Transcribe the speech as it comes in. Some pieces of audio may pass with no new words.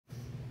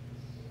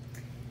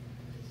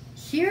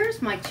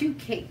Here's my two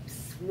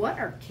capes. What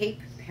are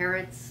Cape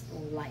Parrots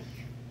like?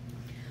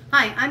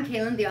 Hi, I'm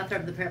Kaylin, the author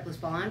of The Parrot Plus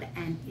Bond,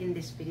 and in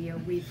this video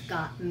we've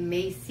got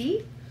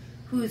Macy,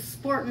 who's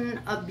sporting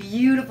a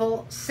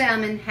beautiful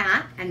salmon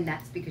hat, and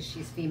that's because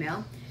she's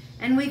female.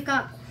 And we've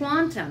got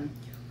Quantum,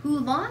 who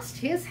lost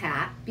his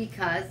hat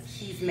because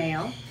he's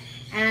male,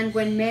 and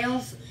when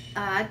males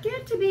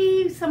get to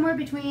be somewhere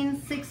between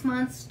 6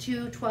 months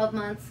to 12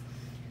 months,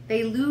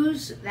 they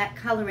lose that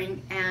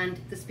coloring and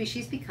the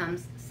species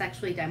becomes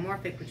sexually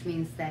dimorphic, which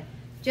means that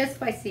just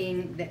by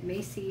seeing that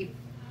Macy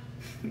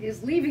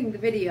is leaving the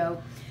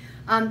video,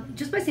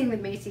 just by seeing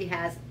that Macy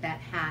has that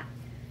hat,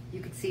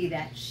 you could see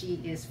that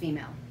she is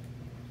female.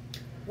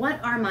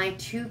 What are my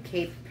two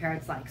Cape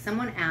Parrots like?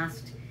 Someone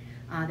asked,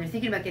 they're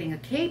thinking about getting a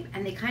cape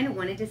and they kind of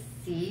wanted to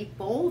see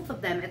both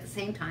of them at the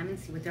same time and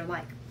see what they're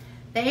like.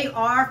 They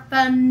are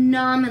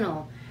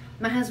phenomenal.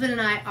 My husband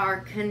and I are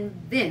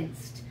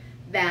convinced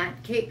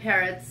that Cape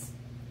Parrots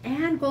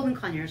and Golden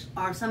Conures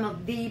are some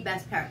of the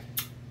best parrots.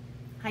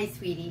 Hi,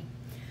 sweetie.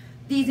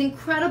 These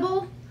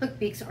incredible hook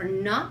beaks are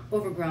not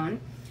overgrown,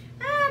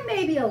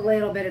 maybe a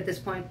little bit at this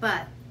point,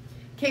 but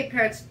Cape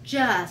Parrots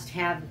just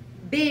have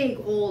big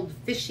old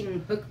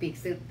fishing hook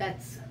beaks.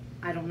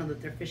 I don't know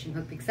that they're fishing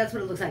hook beaks. That's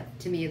what it looks like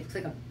to me. It looks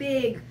like a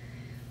big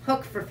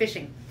hook for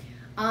fishing,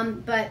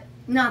 but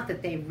not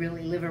that they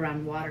really live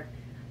around water.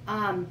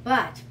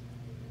 But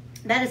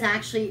that is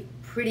actually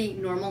pretty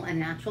normal and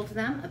natural to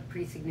them, a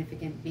pretty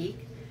significant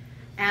beak.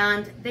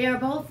 And they are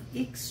both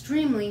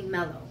extremely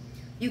mellow.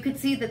 You could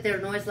see that their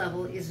noise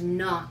level is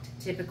not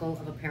typical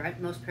of a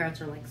parrot. Most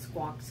parrots are like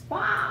squawk,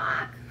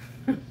 squawk.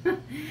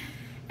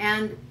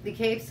 And the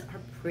Capes are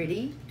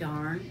pretty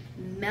darn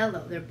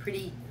mellow. They're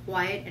pretty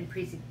quiet and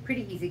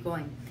pretty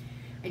easygoing.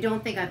 I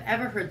don't think I've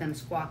ever heard them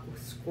squawk,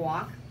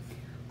 squawk.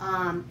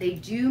 They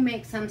do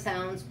make some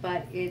sounds,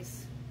 but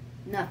it's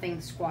nothing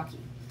squawky.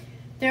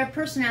 Their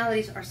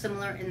personalities are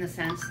similar in the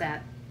sense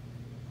that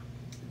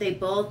they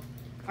both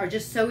are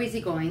just so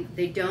easygoing.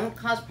 They don't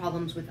cause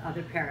problems with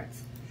other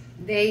parrots.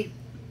 They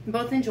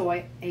both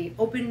enjoy an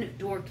open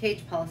door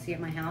cage policy at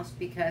my house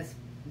because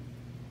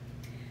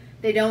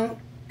they don't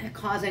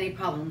cause any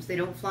problems. They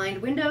don't fly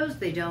into windows.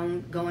 They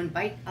don't go and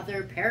bite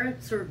other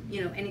parrots or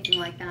anything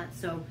like that.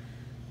 So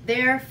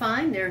they're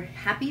fine. They're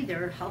happy.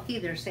 They're healthy.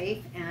 They're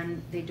safe,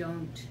 and they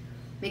don't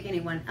make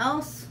anyone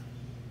else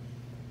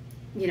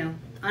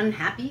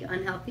unhappy,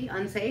 unhealthy,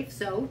 unsafe,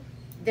 so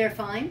they're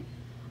fine.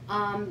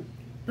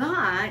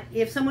 But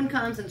if someone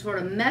comes and sort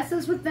of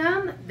messes with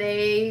them,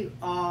 they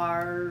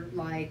are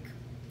like,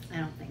 I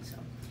don't think so.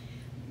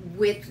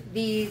 With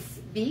these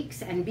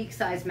beaks, and beak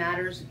size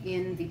matters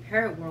in the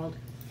parrot world,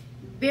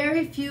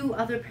 very few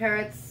other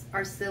parrots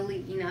are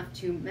silly enough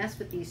to mess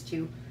with these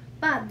two.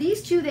 But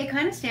these two, they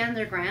kind of stand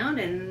their ground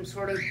and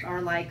sort of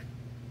are like,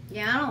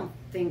 yeah, I don't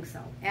think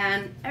so.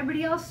 And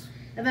everybody else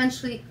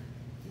eventually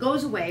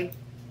goes away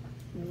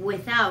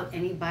without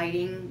any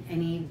biting,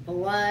 any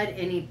blood,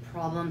 any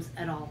problems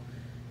at all.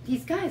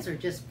 These guys are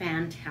just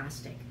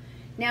fantastic.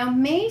 Now,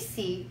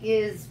 Macy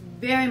is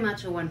very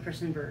much a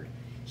one-person bird.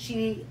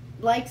 She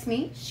likes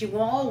me. She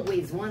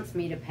always wants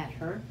me to pet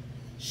her.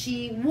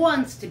 She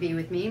wants to be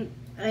with me.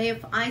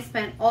 If I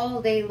spent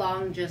all day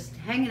long just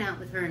hanging out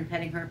with her and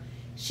petting her,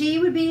 she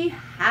would be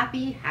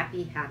happy,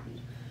 happy,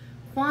 happy.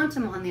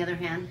 Quantum, on the other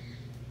hand,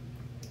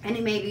 and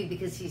it may be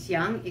because he's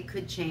young, it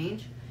could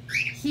change.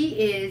 He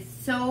is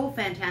so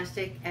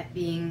fantastic at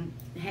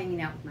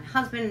hanging out with my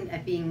husband,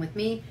 at being with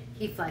me.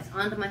 He flies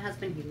onto my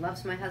husband. He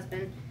loves my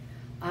husband.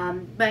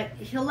 But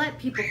he'll let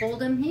people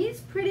hold him.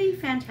 He's pretty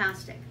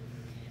fantastic.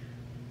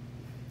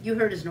 You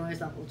heard his noise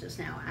level just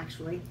now,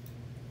 actually.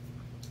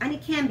 And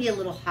it can be a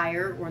little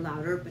higher or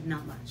louder, but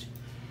not much.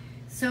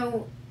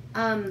 So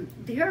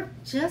they're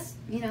just,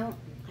 I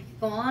could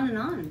go on and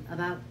on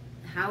about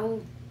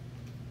how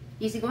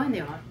easygoing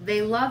they are.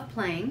 They love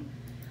playing.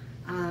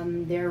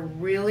 They're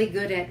really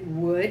good at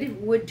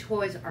wood. Wood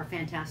toys are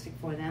fantastic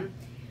for them.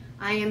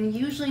 I am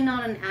usually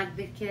not an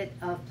advocate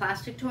of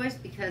plastic toys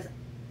because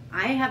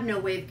I have no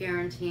way of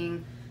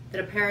guaranteeing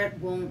that a parrot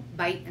won't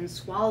bite and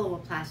swallow a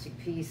plastic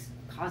piece,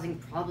 causing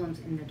problems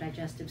in their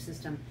digestive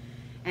system.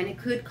 And it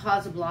could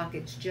cause a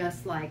blockage,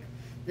 just like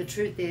the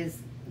truth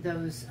is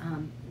those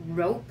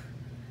rope.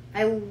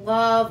 I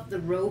love the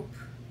rope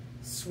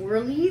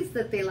swirlies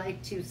that they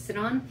like to sit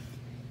on,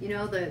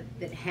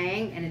 that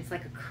hang and it's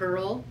like a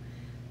curl.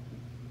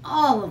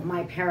 All of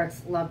my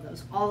parrots love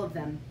those, all of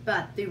them.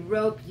 But the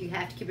rope, you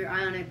have to keep your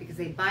eye on it because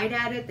they bite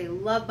at it. They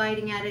love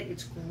biting at it.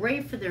 It's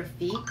great for their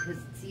feet because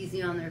it's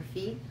easy on their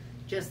feet,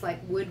 just like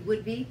wood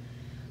would be.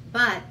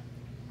 But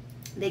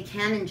they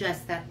can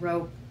ingest that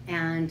rope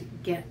and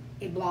get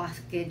a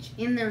blockage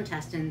in their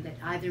intestine that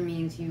either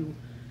means you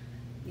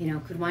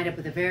could wind up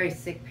with a very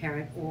sick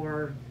parrot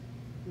or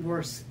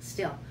worse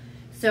still.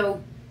 So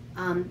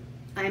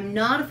I'm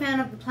not a fan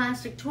of the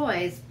plastic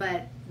toys,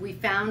 but we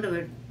found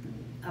a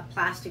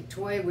plastic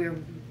toy. We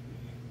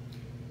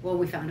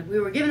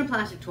were given a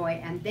plastic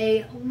toy and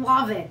they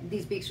love it.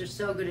 These beaks are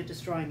so good at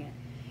destroying it.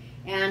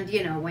 And,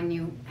 you know, when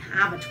you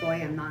have a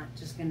toy, I'm not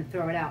just going to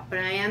throw it out. But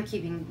I am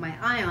keeping my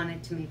eye on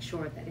it to make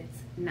sure that it's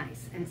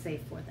nice and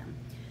safe for them.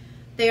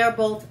 They are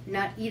both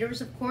nut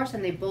eaters, of course,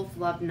 and they both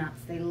love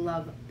nuts. They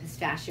love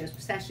pistachios.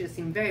 Pistachios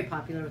seem very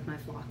popular with my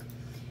flock.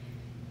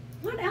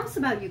 What else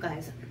about you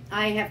guys?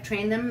 I have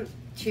trained them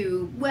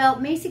to, well,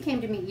 Macy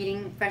came to me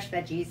eating fresh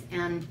veggies,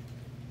 and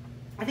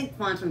I think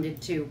Quantum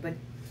did too, but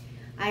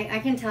I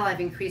can tell I've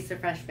increased their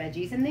fresh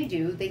veggies, and they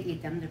do. They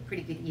eat them. They're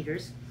pretty good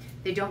eaters.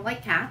 They don't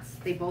like cats.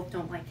 They both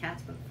don't like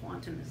cats, but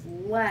Quantum is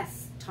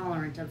less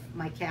tolerant of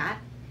my cat.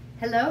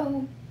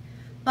 Hello.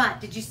 But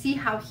did you see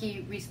how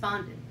he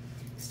responded?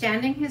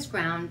 Standing his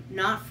ground,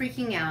 not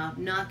freaking out,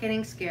 not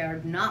getting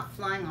scared, not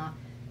flying off.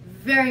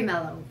 Very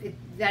mellow.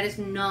 That is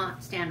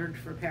not standard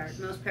for parrots.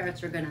 Most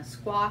parrots are going to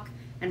squawk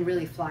and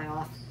really fly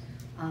off,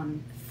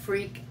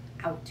 freak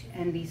out,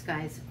 and these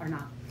guys are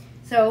not.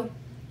 So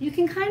you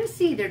can kind of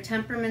see their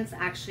temperaments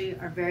actually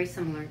are very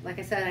similar. Like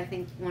I said, I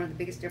think one of the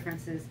biggest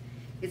differences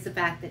is the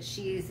fact that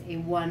she's a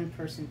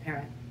one-person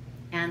parrot,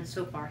 and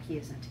so far he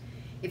isn't.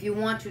 If you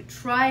want to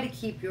try to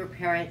keep your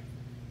parrot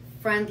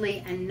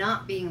friendly and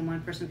not being a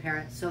one-person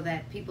parrot so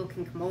that people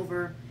can come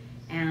over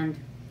and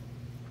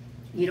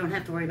you don't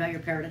have to worry about your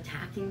parrot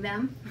attacking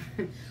them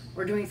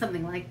or doing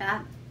something like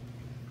that,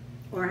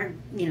 or,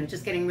 you know,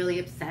 just getting really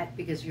upset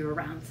because you're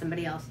around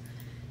somebody else,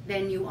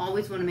 then you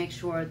always want to make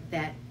sure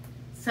that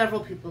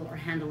several people are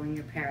handling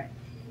your parrot.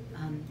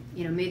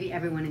 You know, maybe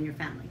everyone in your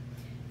family.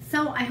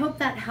 So I hope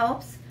that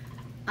helps.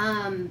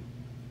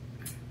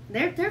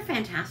 They're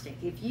fantastic.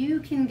 If you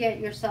can get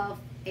yourself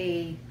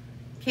a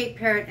Cape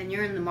parrot and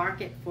you're in the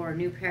market for a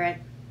new parrot,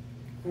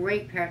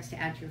 great parrots to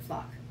add to your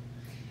flock.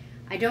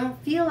 I don't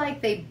feel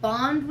like they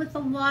bond with a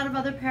lot of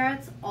other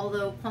parrots,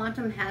 although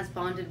Quantum has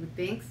bonded with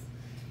Binks.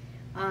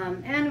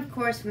 And of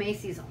course,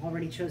 Macy's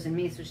already chosen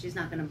me, so she's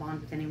not going to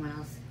bond with anyone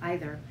else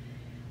either.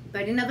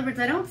 But in other words,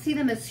 I don't see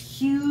them as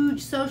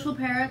huge social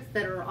parrots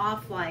that are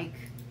off like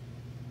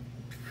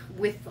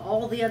with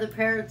all the other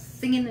parrots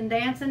singing and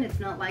dancing. It's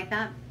not like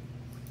that.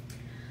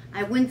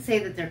 I wouldn't say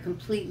that they're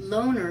complete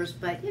loners,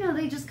 but, you know,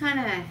 they just kind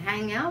of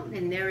hang out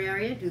in their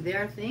area, do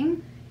their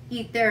thing,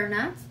 eat their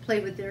nuts,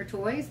 play with their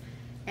toys,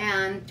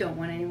 and don't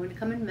want anyone to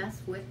come and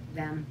mess with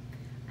them.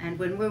 And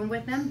when we're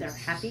with them, they're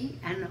happy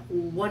and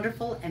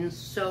wonderful and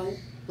so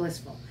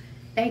blissful.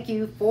 Thank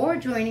you for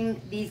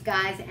joining these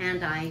guys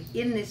and I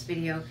in this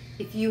video.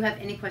 If you have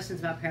any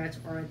questions about parrots,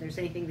 or there's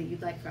anything that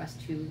you'd like for us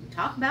to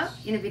talk about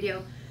in a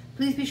video,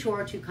 please be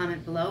sure to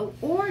comment below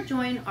or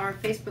join our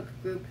Facebook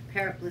group,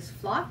 Parrot Bliss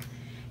Flock.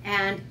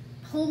 And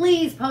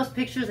please post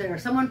pictures there.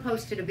 Someone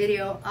posted a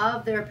video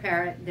of their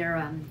parrot,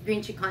 their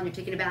green cheek conure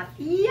taking a bath.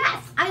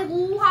 Yes, I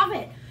love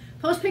it.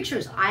 Post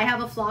pictures. I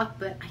have a flock,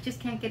 but I just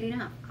can't get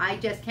enough. I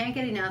just can't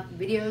get enough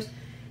videos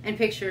and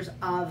pictures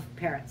of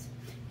parrots.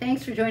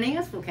 Thanks for joining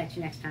us. We'll catch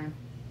you next time.